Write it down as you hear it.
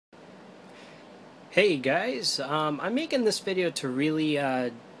Hey guys, I'm making this video to really,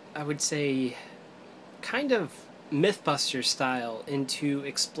 I would say, kind of Mythbuster style into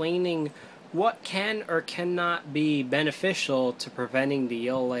explaining what can or cannot be beneficial to preventing the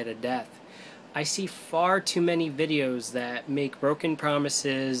yellow light of death. I see far too many videos that make broken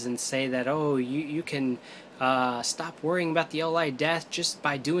promises and say that, oh, you can stop worrying about the yellow light of death just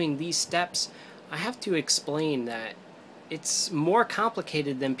by doing these steps. I have to explain that it's more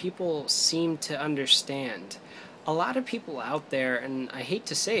complicated than people seem to understand. A lot of people out there, and I hate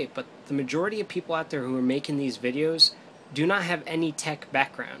to say it, but the majority of people out there who are making these videos do not have any tech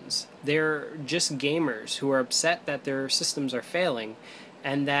backgrounds. They're just gamers who are upset that their systems are failing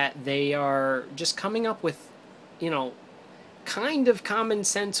and that they are just coming up with, you know, kind of common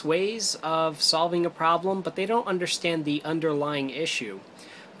sense ways of solving a problem, but they don't understand the underlying issue.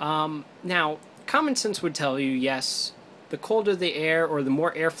 Now, common sense would tell you, yes, the colder the air or the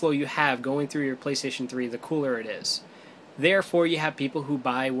more airflow you have going through your PlayStation 3, the cooler it is. Therefore, you have people who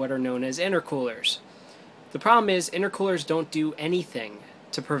buy what are known as intercoolers. The problem is, intercoolers don't do anything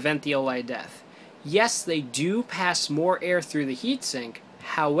to prevent the OLED death. Yes, they do pass more air through the heatsink,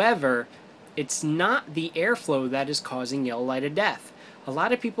 however, it's not the airflow that is causing yellow light of death. A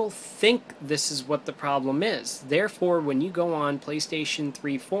lot of people think this is what the problem is. Therefore, when you go on PlayStation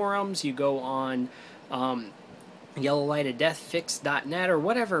 3 forums, you go on YellowLightOfDeathFix.net or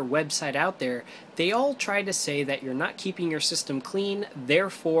whatever website out there, they all try to say that you're not keeping your system clean,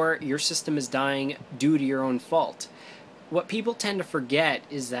 therefore your system is dying due to your own fault. What people tend to forget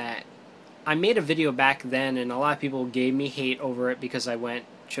is that I made a video back then and a lot of people gave me hate over it because I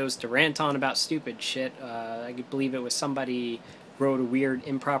chose to rant on about stupid shit. I believe it was somebody wrote a weird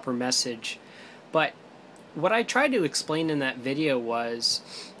improper message. But what I tried to explain in that video was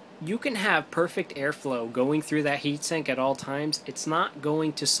you can have perfect airflow going through that heatsink at all times. It's not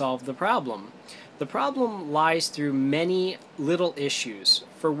going to solve the problem. The problem lies through many little issues.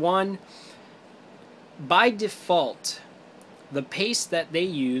 For one, by default, the paste that they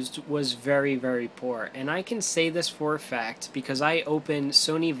used was very, very poor. And I can say this for a fact because I open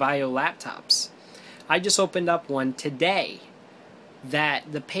Sony Vaio laptops. I just opened up one today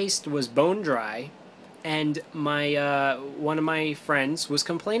that the paste was bone dry, and my one of my friends was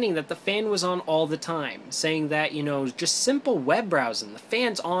complaining that the fan was on all the time, saying that, just simple web browsing, the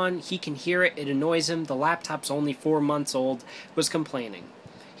fan's on, he can hear it, it annoys him, the laptop's only 4 months old, was complaining.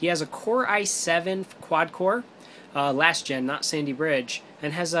 He has a Core i7 quad core, last gen, not Sandy Bridge,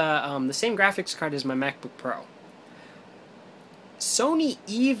 and has the same graphics card as my MacBook Pro. Sony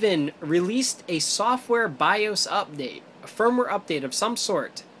even released a software BIOS update, a firmware update of some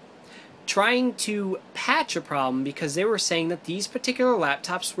sort, trying to patch a problem because they were saying that these particular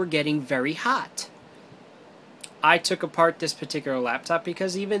laptops were getting very hot. I took apart this particular laptop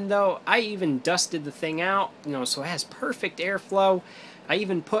because even though I even dusted the thing out, so it has perfect airflow, I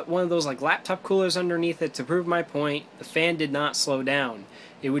even put one of those like laptop coolers underneath it to prove my point. The fan did not slow down.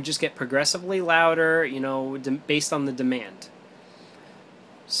 It would just get progressively louder, based on the demand.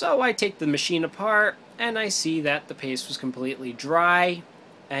 So I take the machine apart and I see that the paste was completely dry.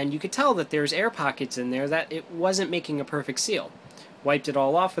 And you could tell that there's air pockets in there, that it wasn't making a perfect seal. Wiped it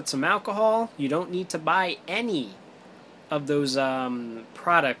all off with some alcohol. You don't need to buy any of those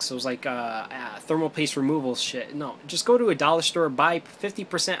products, those like thermal paste removal shit. No, just go to a dollar store, buy 50%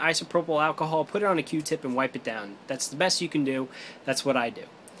 isopropyl alcohol, put it on a Q-tip and wipe it down. That's the best you can do. That's what I do.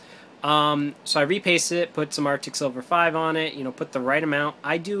 So I repasted it, put some Arctic Silver 5 on it, put the right amount.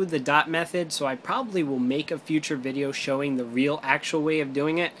 I do the dot method, so I probably will make a future video showing the real actual way of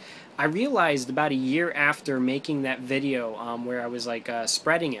doing it. I realized about a year after making that video where I was like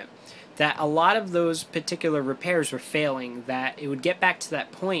spreading it, that a lot of those particular repairs were failing, that it would get back to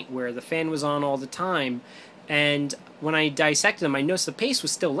that point where the fan was on all the time, and when I dissected them I noticed the paste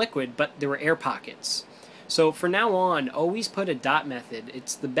was still liquid, but there were air pockets. So for now on, always put a dot method.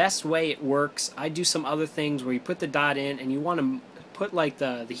 It's the best way it works. I do some other things where you put the dot in and you want to put like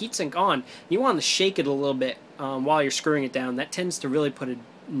the heatsink on. You want to shake it a little bit while you're screwing it down. That tends to really put a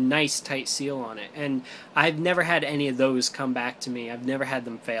nice tight seal on it. And I've never had any of those come back to me. I've never had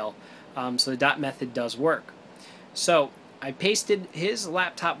them fail. So the dot method does work. So I pasted his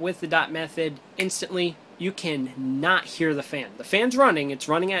laptop with the dot method instantly. You can not hear the fan. The fan's running. It's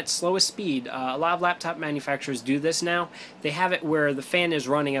running at slowest speed. A lot of laptop manufacturers do this now. They have it where the fan is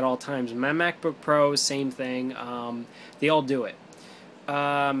running at all times. My MacBook Pro, same thing. They all do it.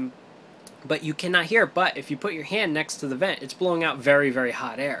 But you cannot hear it. But if you put your hand next to the vent, it's blowing out very, very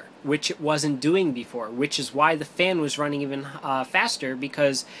hot air, which it wasn't doing before, which is why the fan was running even faster,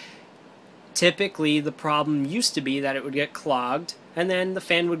 because typically the problem used to be that it would get clogged, and then the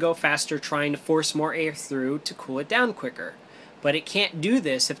fan would go faster trying to force more air through to cool it down quicker. But it can't do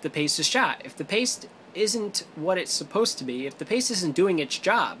this if the paste is shot. If the paste isn't what it's supposed to be, if the paste isn't doing its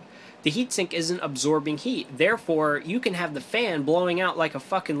job, the heatsink isn't absorbing heat. Therefore, you can have the fan blowing out like a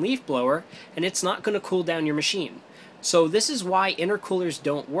fucking leaf blower, and it's not going to cool down your machine. So this is why intercoolers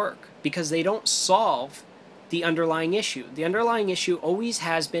don't work, because they don't solve the underlying issue. The underlying issue always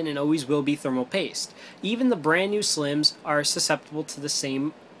has been and always will be thermal paste. Even the brand new Slims are susceptible to the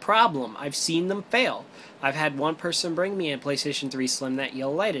same problem. I've seen them fail. I've had one person bring me a PlayStation 3 Slim that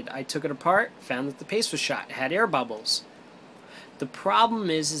yellow lighted. I took it apart, found that the paste was shot. It had air bubbles. The problem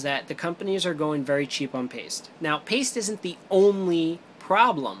is that the companies are going very cheap on paste. Now, paste isn't the only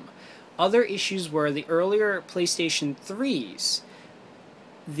problem. Other issues were the earlier PlayStation 3s.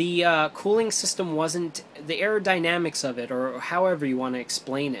 The cooling system wasn't, the aerodynamics of it, or however you want to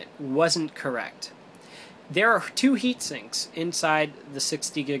explain it, wasn't correct. There are two heat sinks inside the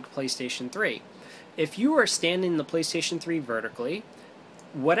 60 gig PlayStation 3. If you are standing the PlayStation 3 vertically,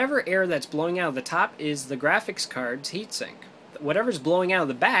 whatever air that's blowing out of the top is the graphics card's heatsink. Whatever's blowing out of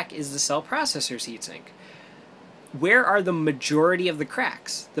the back is the cell processor's heatsink. Where are the majority of the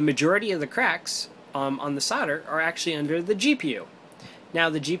cracks? The majority of the cracks on the solder are actually under the GPU. Now,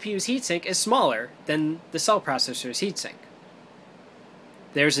 the GPU's heatsink is smaller than the cell processor's heatsink.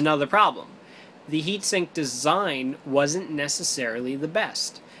 There's another problem. The heatsink design wasn't necessarily the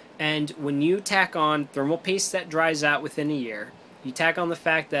best. And when you tack on thermal paste that dries out within a year, you tack on the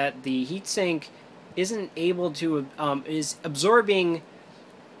fact that the heatsink isn't able to, is absorbing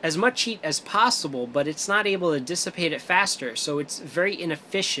as much heat as possible, but it's not able to dissipate it faster, so it's very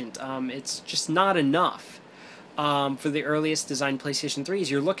inefficient. It's just not enough. For the earliest designed PlayStation 3s,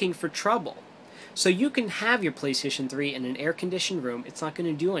 you're looking for trouble. So you can have your PlayStation 3 in an air-conditioned room, it's not going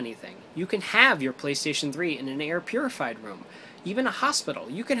to do anything. You can have your PlayStation 3 in an air-purified room, even a hospital.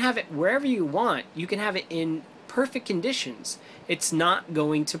 You can have it wherever you want. You can have it in perfect conditions. It's not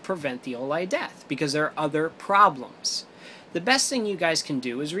going to prevent the OLED death, because there are other problems. The best thing you guys can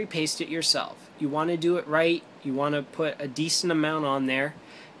do is repaste it yourself. You want to do it right, you want to put a decent amount on there.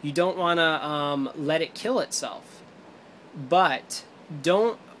 You don't want to let it kill itself. But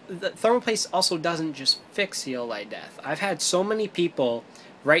the thermal paste also doesn't just fix the OLED death. I've had so many people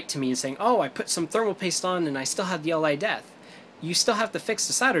write to me and saying, oh, I put some thermal paste on and I still have the OLED death. You still have to fix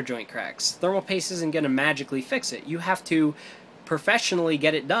the solder joint cracks. Thermal paste isn't going to magically fix it. You have to professionally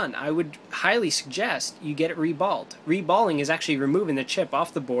get it done. I would highly suggest you get it reballed. Reballing is actually removing the chip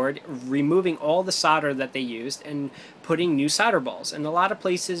off the board, removing all the solder that they used, and putting new solder balls. And a lot of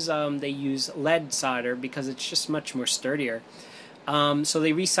places they use lead solder because it's just much more sturdier. So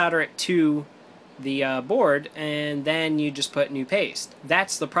they resolder it to the board, and then you just put new paste.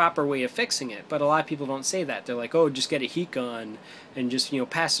 That's the proper way of fixing it, but a lot of people don't say that. They're like, oh, just get a heat gun and just,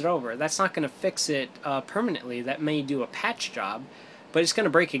 pass it over. That's not going to fix it permanently. That may do a patch job, but it's going to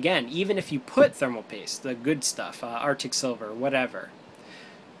break again, even if you put thermal paste, the good stuff, Arctic Silver, whatever.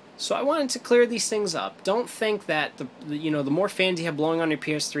 So I wanted to clear these things up. Don't think that the more fans you have blowing on your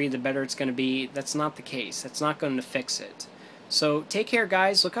PS3, the better it's going to be. That's not the case. That's not going to fix it. So take care,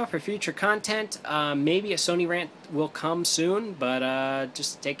 guys. Look out for future content. Maybe a Sony rant will come soon, but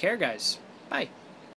just take care, guys. Bye.